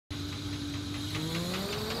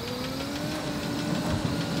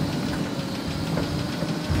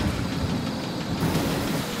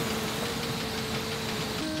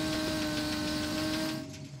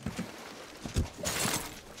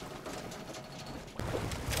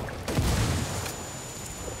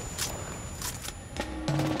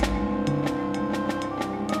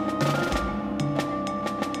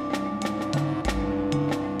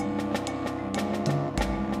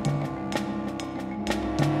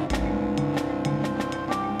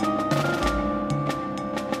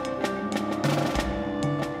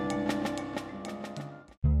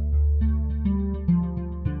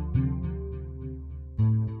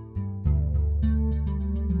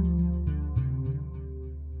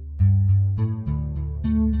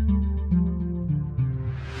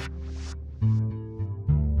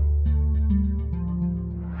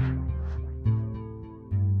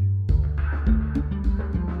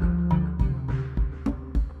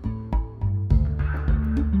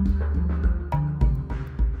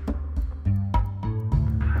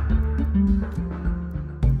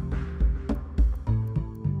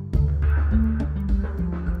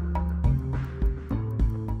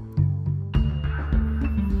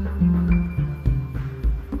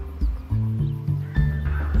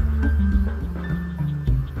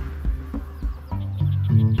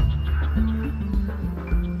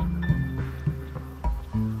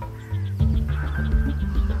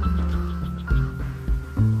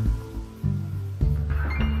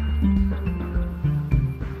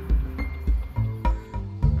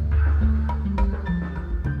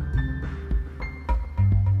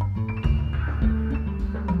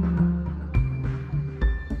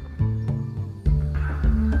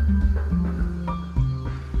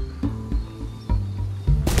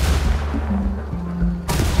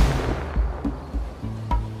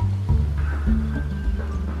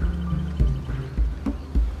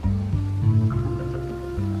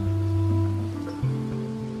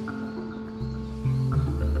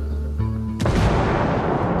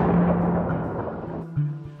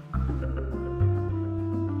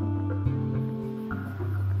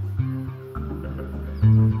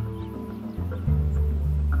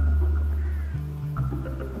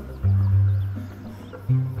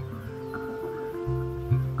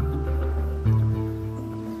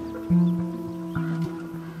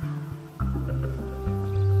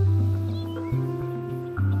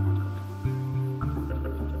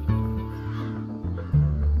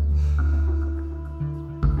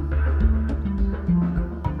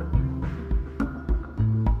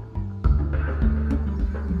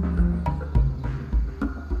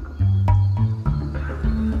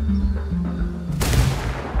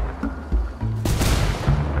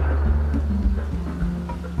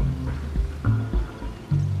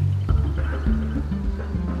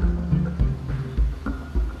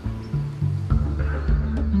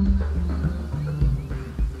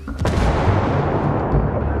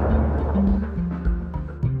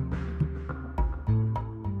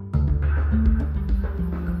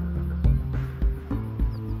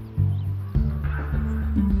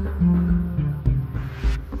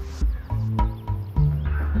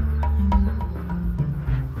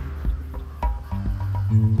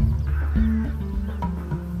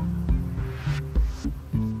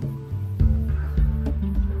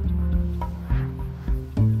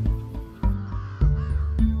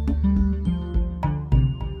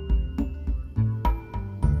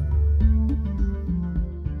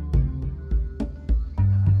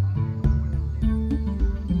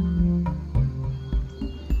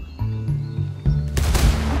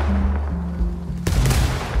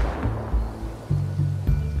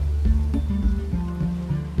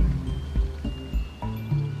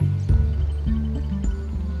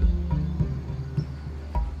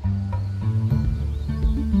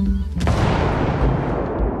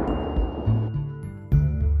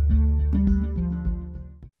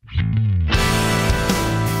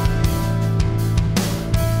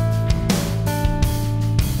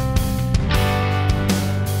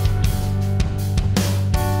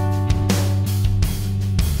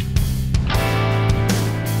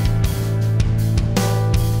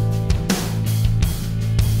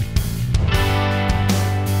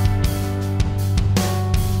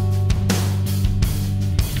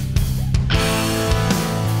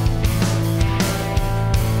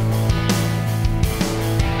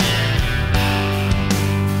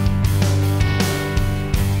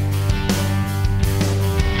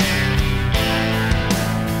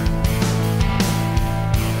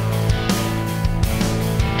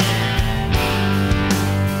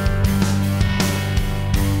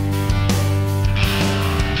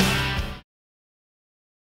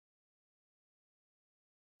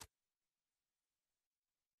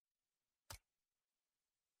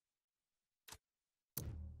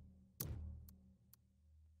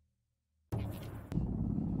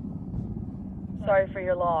Sorry for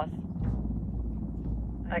your loss.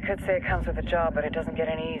 I could say it comes with a job, but it doesn't get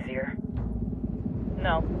any easier.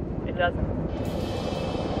 No, it doesn't.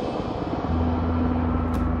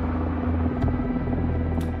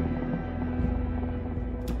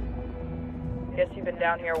 Guess you've been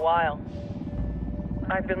down here a while.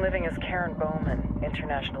 I've been living as Karen Bowman,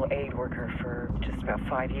 international aid worker, for just about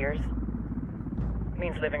 5 years.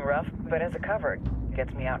 Means living rough, but as a cover, it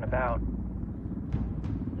gets me out and about.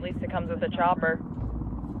 At least it comes with a chopper.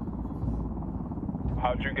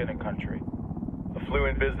 How'd you get in country? I flew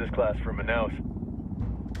in business class from Manaus.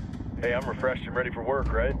 Hey, I'm refreshed and ready for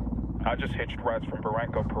work, right? I just hitched rides from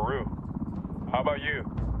Barranco, Peru. How about you?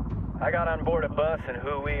 I got on board a bus in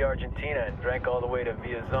Jujuy, Argentina, and drank all the way to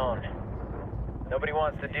Via Zone. Nobody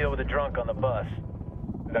wants to deal with a drunk on the bus.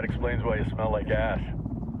 That explains why you smell like ass.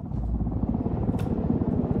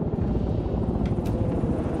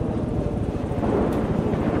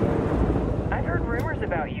 I've heard rumors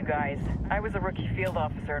about you guys. I was a rookie field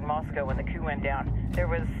officer in Moscow when the coup went down. There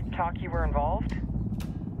was talk you were involved?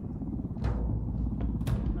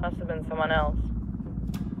 Must have been someone else.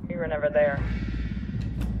 You were never there.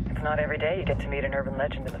 It's not every day you get to meet an urban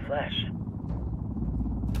legend in the flesh.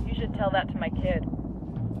 You should tell that to my kid.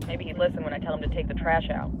 Maybe he'd listen when I tell him to take the trash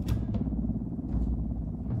out.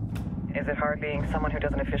 Is it hard being someone who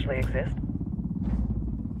doesn't officially exist?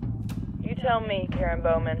 You tell me, Karen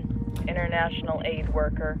Bowman, international aid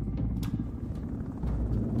worker.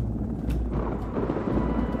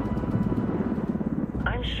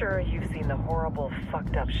 I'm sure you've seen the horrible,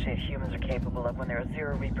 fucked up shit humans are capable of when there are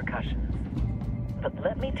zero repercussions. But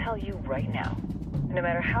let me tell you right now, no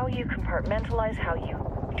matter how you compartmentalize, how you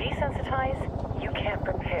desensitize, you can't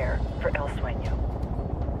prepare for El Sueño.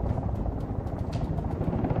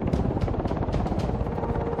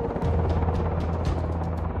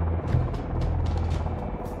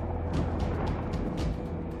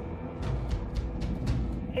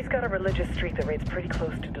 He's got got a religious streak that rates pretty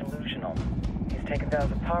close to delusional. He's taken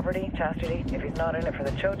vows of poverty, chastity. If he's not in it for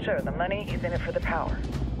the chocha or the money, he's in it for the power.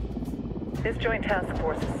 This joint task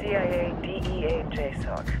force is CIA, DEA, and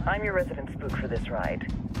JSOC. I'm your resident spook for this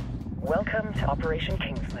ride. Welcome to Operation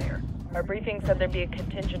Kingslayer. Our briefing said there'd be a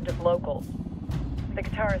contingent of locals. The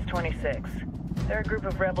Qatar is 26. They're a group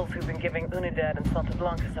of rebels who've been giving Unidad and Santa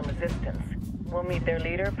Blanca some resistance. We'll meet their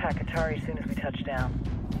leader, Pakatari, as soon as we touch down.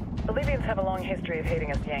 The Libyans have a long history of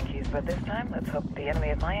hating us Yankees, but this time, let's hope the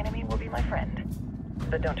enemy of my enemy will be my friend.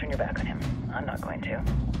 But don't turn your back on him. I'm not going to.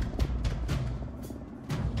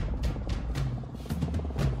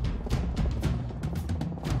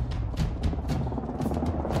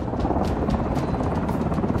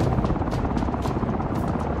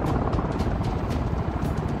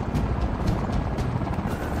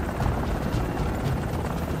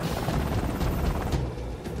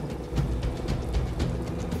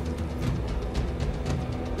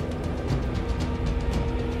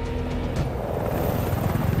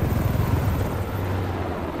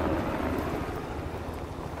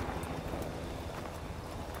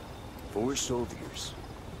 Soldiers.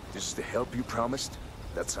 This is the help you promised?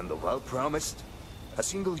 That Sandoval promised? A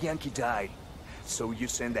single Yankee died, so you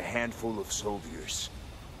send a handful of soldiers.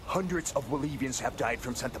 Hundreds of Bolivians have died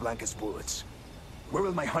from Santa Blanca's bullets. Where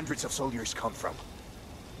will my hundreds of soldiers come from?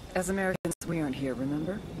 As Americans, we aren't here,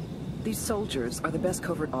 remember? These soldiers are the best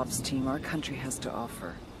covert ops team our country has to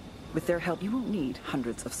offer. With their help, you won't need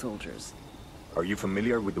hundreds of soldiers. Are you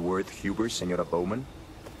familiar with the word Huber, Senora Bowman?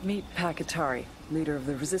 Meet Pakatari, leader of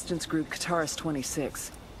the resistance group Qatar's 26.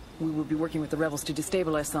 We will be working with the rebels to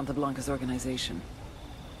destabilize Santa Blanca's organization.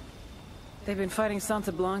 They've been fighting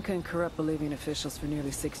Santa Blanca and corrupt Bolivian officials for nearly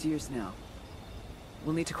 6 years now.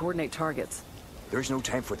 We'll need to coordinate targets. There's no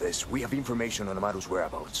time for this. We have information on Amaru's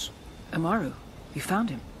whereabouts. Amaru? You found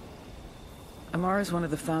him? Amaru is one of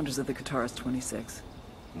the founders of the Qatar's 26.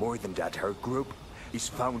 More than that, her group is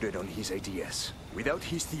founded on his ideas. Without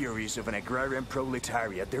his theories of an agrarian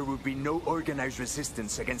proletariat, there would be no organized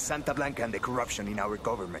resistance against Santa Blanca and the corruption in our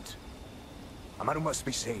government. Amaru must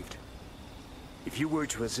be saved. If you were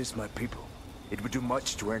to assist my people, it would do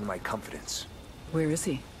much to earn my confidence. Where is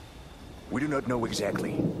he? We do not know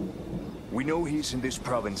exactly. We know he's in this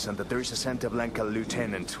province and that there is a Santa Blanca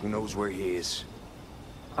lieutenant who knows where he is.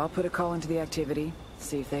 I'll put a call into the activity,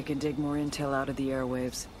 see if they can dig more intel out of the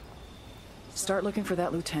airwaves. Start looking for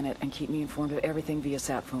that lieutenant and keep me informed of everything via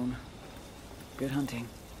sat phone. Good hunting.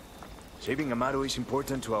 Saving Amaru is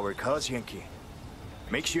important to our cause, Yankee.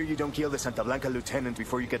 Make sure you don't kill the Santa Blanca lieutenant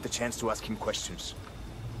before you get the chance to ask him questions.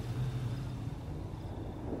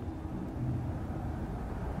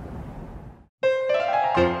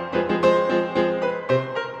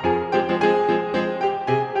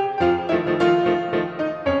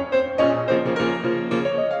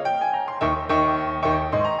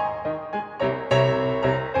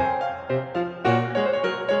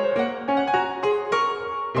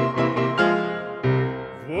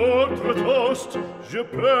 Je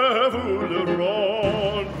peux vous le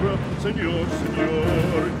rendre, Seigneur,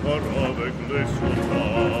 Seigneur, car avec les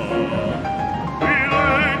soldats, il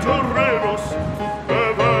est toreros,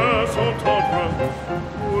 devait s'entendre,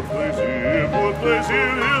 pour plaisir,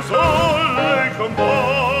 ils ont les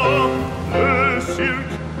combats, le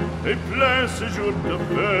cirque est plein ce jour de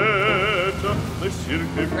fête, le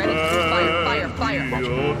cirque est plein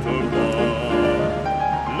d'automate,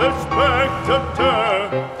 le spectateur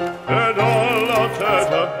est dans la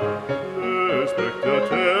tête, le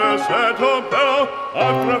spectateur c'est un peu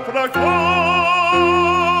après fracas.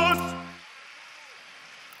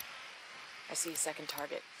 I see a second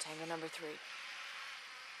target, Tango number 3.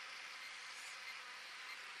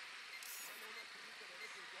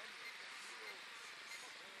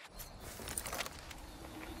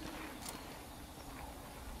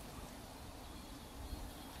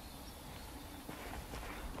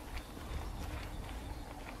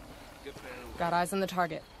 Got eyes on the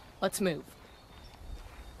target. Let's move.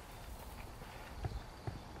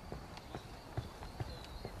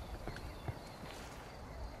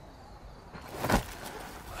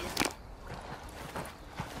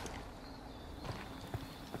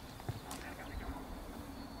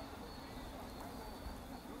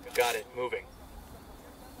 Got it. Moving.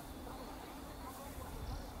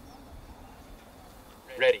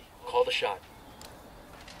 Ready. Call the shot.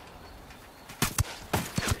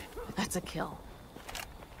 That's a kill.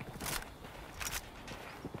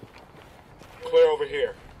 Clear over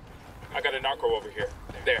here. I got a narco over here.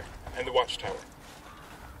 There, and the watchtower.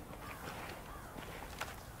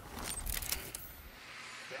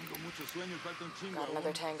 Got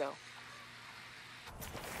another Tango.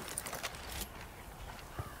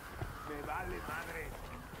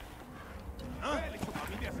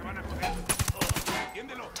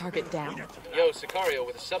 Target down. Yo, Sicario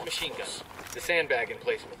with a submachine gun. The sandbag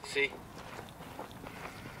emplacement, see?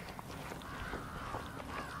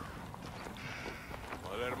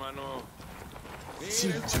 Hola, hermano.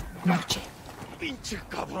 Silencio. Marche. Pinche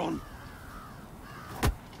cabrón.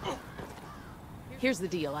 Here's the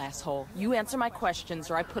deal, asshole. You answer my questions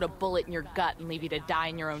or I put a bullet in your gut and leave you to die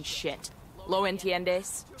in your own shit. Lo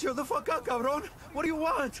entiendes? Chill the fuck out, cabron. What do you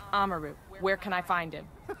want? Amaru, where can I find him?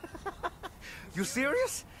 You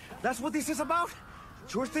serious? That's what this is about?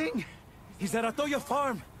 Sure thing. He's at Atoya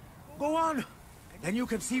Farm. Go on. Then you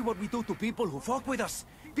can see what we do to people who fuck with us.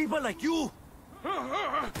 People like you.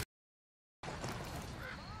 I'm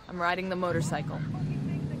riding the motorcycle.